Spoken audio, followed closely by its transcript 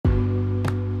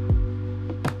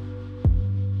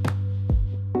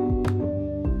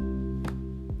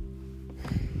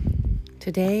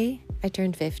Today, I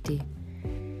turned 50.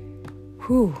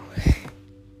 Whew.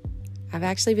 I've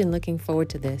actually been looking forward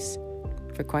to this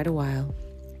for quite a while.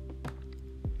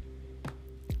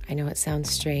 I know it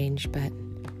sounds strange, but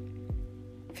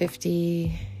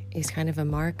 50 is kind of a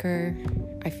marker,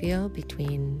 I feel,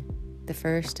 between the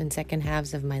first and second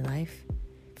halves of my life.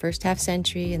 First half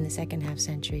century and the second half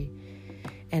century.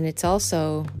 And it's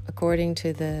also, according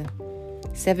to the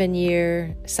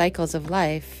 7-year cycles of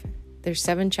life, there's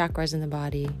 7 chakras in the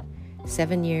body,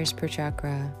 7 years per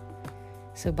chakra.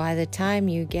 So by the time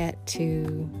you get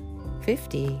to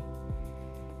 50,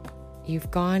 you've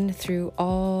gone through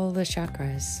all the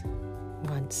chakras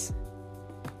once.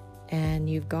 And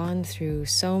you've gone through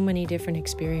so many different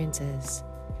experiences.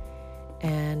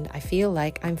 And I feel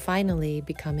like I'm finally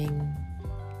becoming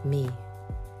me.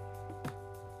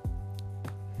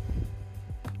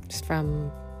 Just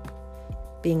from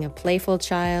being a playful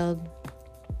child,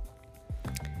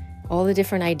 all the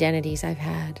different identities I've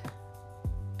had,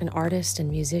 an artist and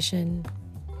musician,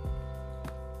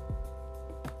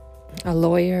 a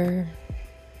lawyer,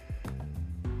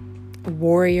 a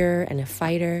warrior and a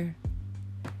fighter,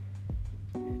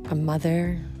 a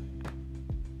mother,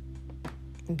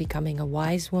 becoming a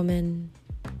wise woman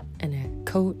and a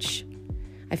coach.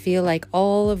 I feel like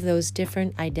all of those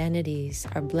different identities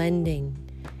are blending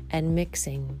and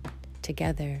mixing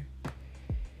together.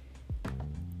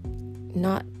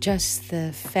 Not just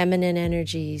the feminine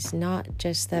energies, not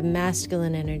just the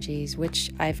masculine energies,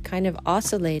 which I've kind of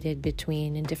oscillated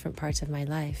between in different parts of my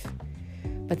life,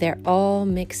 but they're all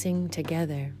mixing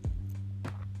together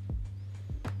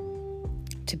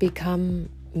to become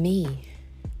me.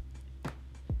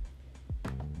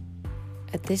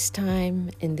 At this time,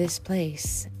 in this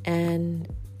place, and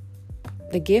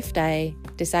the gift I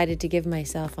decided to give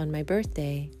myself on my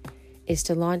birthday is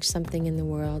to launch something in the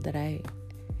world that I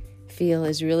feel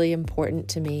is really important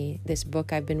to me. This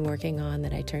book I've been working on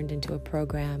that I turned into a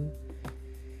program,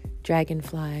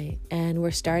 Dragonfly, and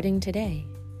we're starting today.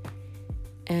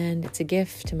 And it's a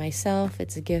gift to myself,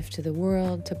 it's a gift to the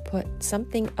world to put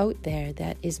something out there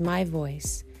that is my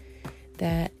voice,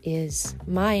 that is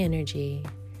my energy,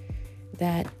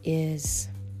 that is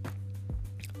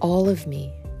all of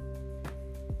me.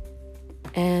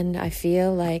 And I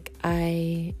feel like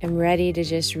I am ready to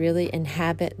just really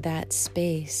inhabit that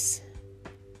space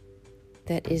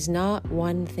that is not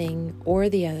one thing or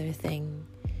the other thing.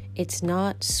 It's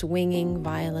not swinging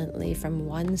violently from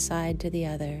one side to the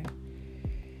other,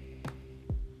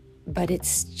 but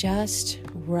it's just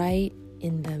right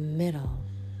in the middle.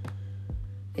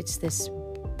 It's this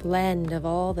blend of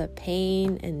all the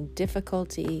pain and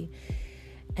difficulty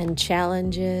and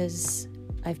challenges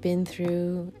I've been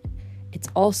through. It's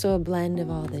also a blend of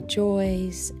all the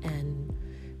joys and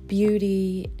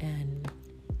beauty and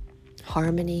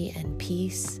harmony and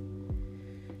peace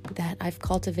that I've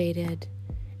cultivated.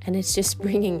 And it's just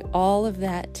bringing all of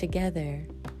that together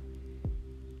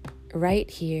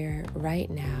right here, right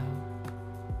now,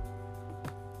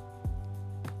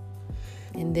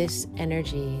 in this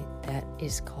energy that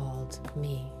is called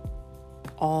me,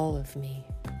 all of me.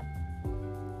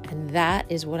 And that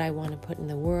is what I want to put in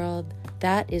the world.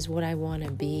 That is what I want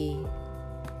to be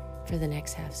for the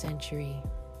next half century.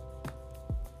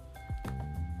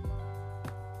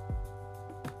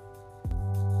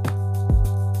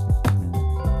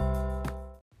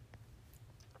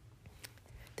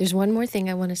 There's one more thing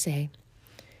I want to say,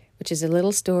 which is a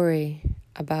little story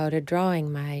about a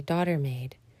drawing my daughter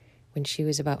made when she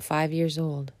was about 5 years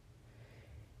old.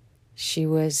 She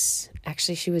was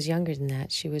younger than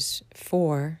that. She was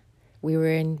 4. We were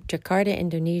in Jakarta,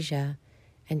 Indonesia,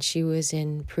 and she was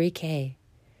in pre-K.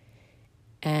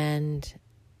 And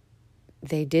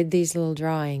they did these little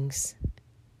drawings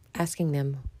asking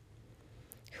them,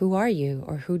 who are you,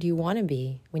 or who do you want to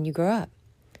be when you grow up?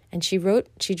 And she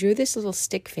drew this little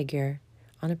stick figure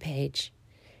on a page,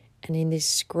 and in this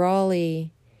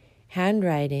scrawly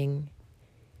handwriting,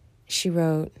 she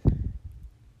wrote,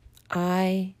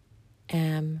 I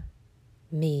am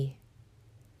me.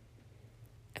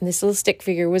 And this little stick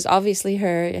figure was obviously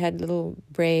her. It had little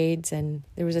braids and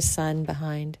there was a sun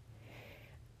behind.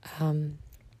 And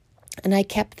I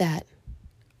kept that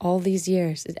all these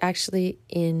years. It's actually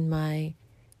in my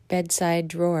bedside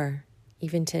drawer,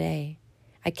 even today.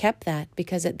 I kept that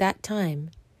because at that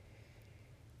time,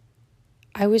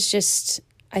 I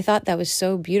thought that was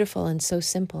so beautiful and so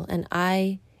simple. And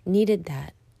I needed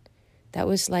that. That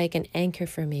was like an anchor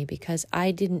for me because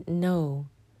I didn't know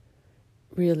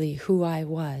really who I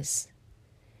was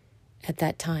at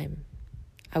that time.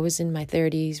 I was in my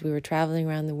 30s. We were traveling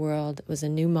around the world. I was a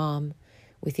new mom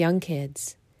with young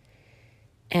kids.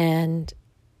 And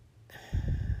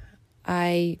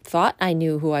I thought I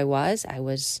knew who I was. I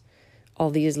was all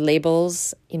these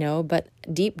labels, but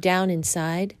deep down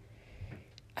inside,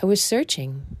 I was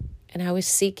searching and I was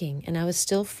seeking and I was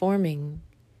still forming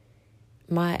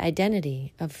my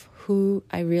identity of who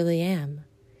I really am.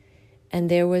 And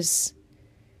there was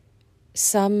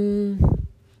some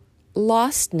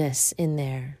lostness in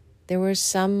there. There was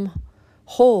some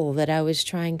hole that I was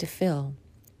trying to fill.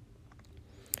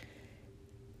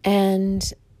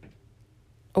 And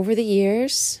over the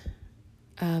years,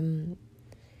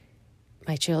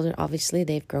 my children, obviously,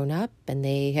 they've grown up and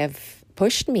they have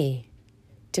pushed me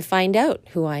to find out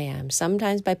who I am,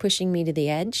 sometimes by pushing me to the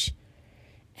edge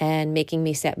and making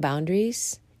me set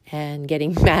boundaries and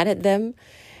getting mad at them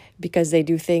because they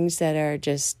do things that are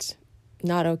just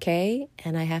not okay,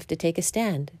 and I have to take a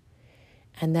stand.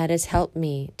 And that has helped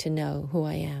me to know who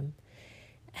I am.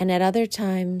 And at other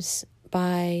times,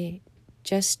 by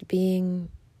just being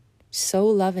so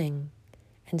loving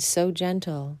and so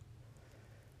gentle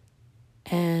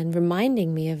and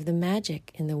reminding me of the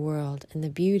magic in the world and the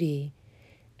beauty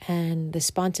and the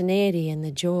spontaneity and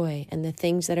the joy and the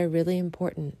things that are really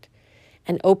important,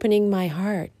 and opening my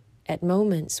heart at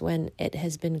moments when it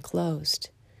has been closed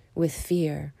with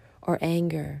fear or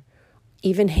anger,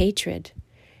 even hatred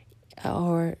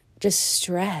or just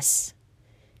stress.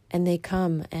 And they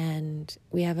come and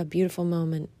we have a beautiful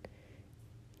moment,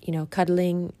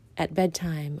 cuddling at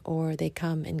bedtime, or they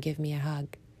come and give me a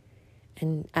hug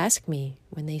and ask me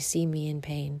when they see me in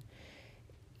pain,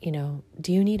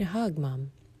 do you need a hug,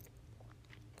 Mom?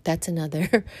 That's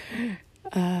another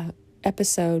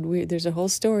episode. There's a whole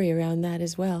story around that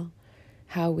as well,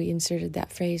 how we inserted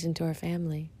that phrase into our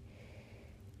family.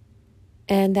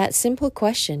 And that simple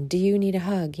question, do you need a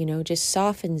hug, just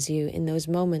softens you in those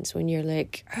moments when you're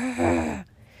like,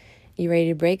 you're ready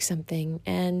to break something.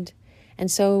 And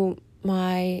so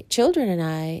my children and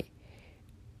I,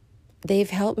 they've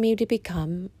helped me to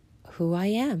become who I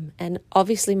am. And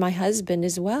obviously my husband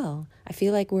as well. I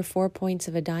feel like we're 4 points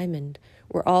of a diamond.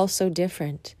 We're all so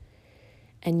different.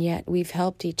 And yet we've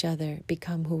helped each other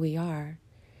become who we are.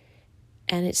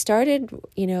 And it started,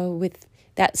 with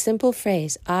that simple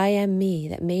phrase, I am me,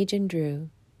 that Machen drew.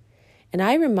 And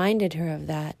I reminded her of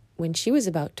that when she was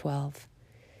about 12.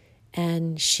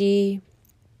 And she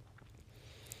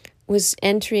was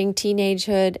entering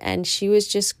teenagehood, and she was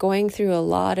just going through a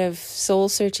lot of soul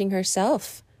searching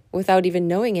herself without even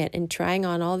knowing it, and trying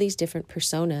on all these different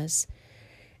personas.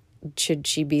 Should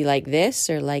she be like this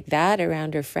or like that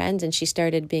around her friends? And she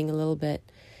started being a little bit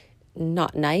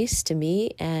not nice to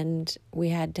me, and we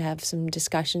had to have some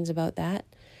discussions about that.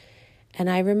 And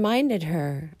I reminded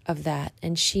her of that,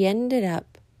 and she ended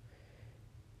up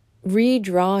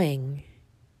redrawing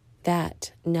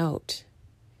that note.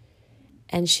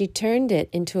 And she turned it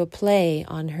into a play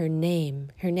on her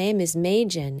name. Her name is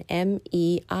Meijin, Meijin.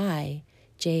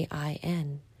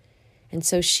 And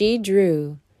so she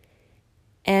drew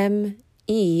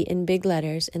M-E in big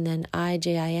letters and then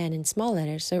I-J-I-N in small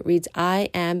letters. So it reads, I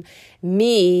am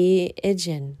me,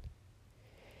 Ijin.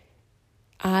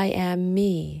 I am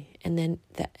me. And then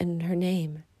and her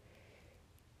name.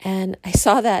 And I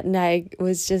saw that and I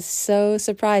was just so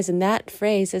surprised. And that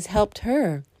phrase has helped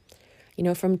her,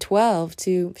 from 12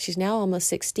 to, she's now almost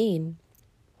 16,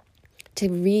 to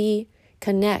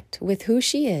reconnect with who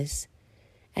she is.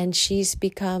 And she's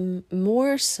become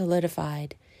more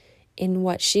solidified in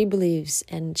what she believes,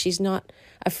 and she's not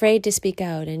afraid to speak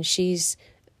out, and she's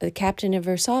the captain of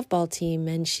her softball team,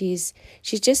 and she's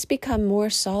just become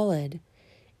more solid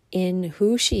in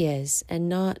who she is and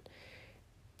not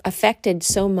affected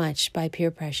so much by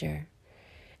peer pressure.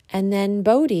 And then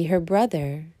Bodhi, her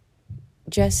brother,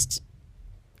 just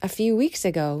a few weeks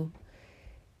ago,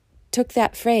 took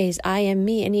that phrase, I am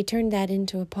me, and he turned that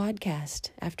into a podcast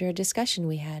after a discussion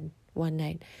we had one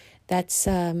night. That's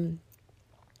another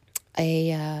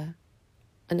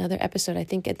episode, I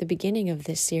think, at the beginning of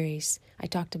this series. I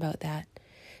talked about that.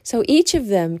 So to each of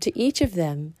them,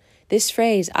 this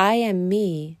phrase, I am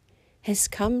me, has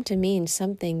come to mean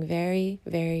something very,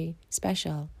 very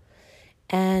special.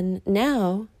 And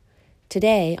now,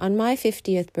 today, on my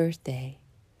 50th birthday,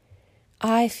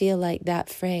 I feel like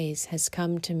that phrase has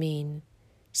come to mean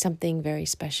something very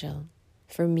special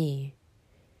for me,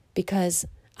 because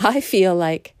I feel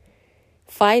like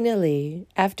finally,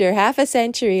 after half a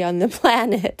century on the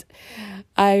planet,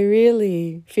 I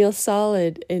really feel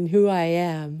solid in who I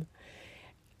am.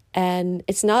 And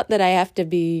it's not that I have to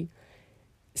be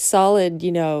solid,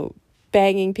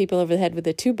 banging people over the head with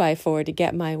a 2x4 to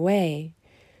get my way,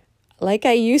 like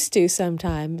I used to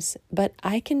sometimes, but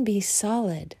I can be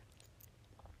solid,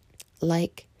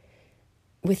 like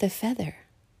with a feather.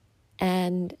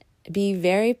 And be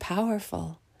very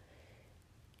powerful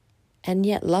and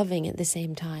yet loving at the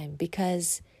same time,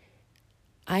 because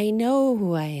I know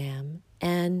who I am,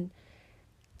 and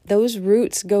those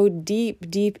roots go deep,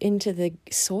 deep into the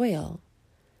soil.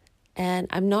 And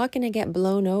I'm not going to get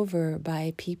blown over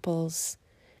by people's,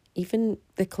 even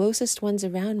the closest ones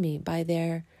around me, by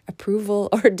their approval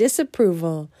or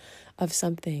disapproval of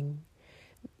something,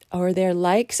 or their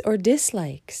likes or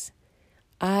dislikes.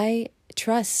 I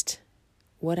trust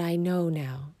what I know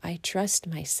now. I trust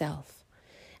myself.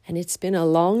 And it's been a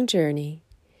long journey.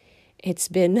 It's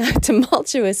been a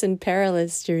tumultuous and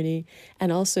perilous journey,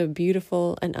 and also a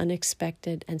beautiful and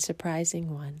unexpected and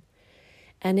surprising one.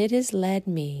 And it has led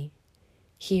me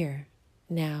here,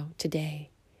 now, today,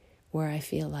 where I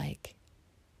feel like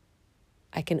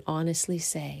I can honestly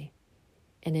say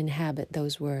and inhabit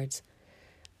those words,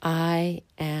 I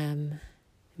am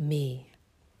me.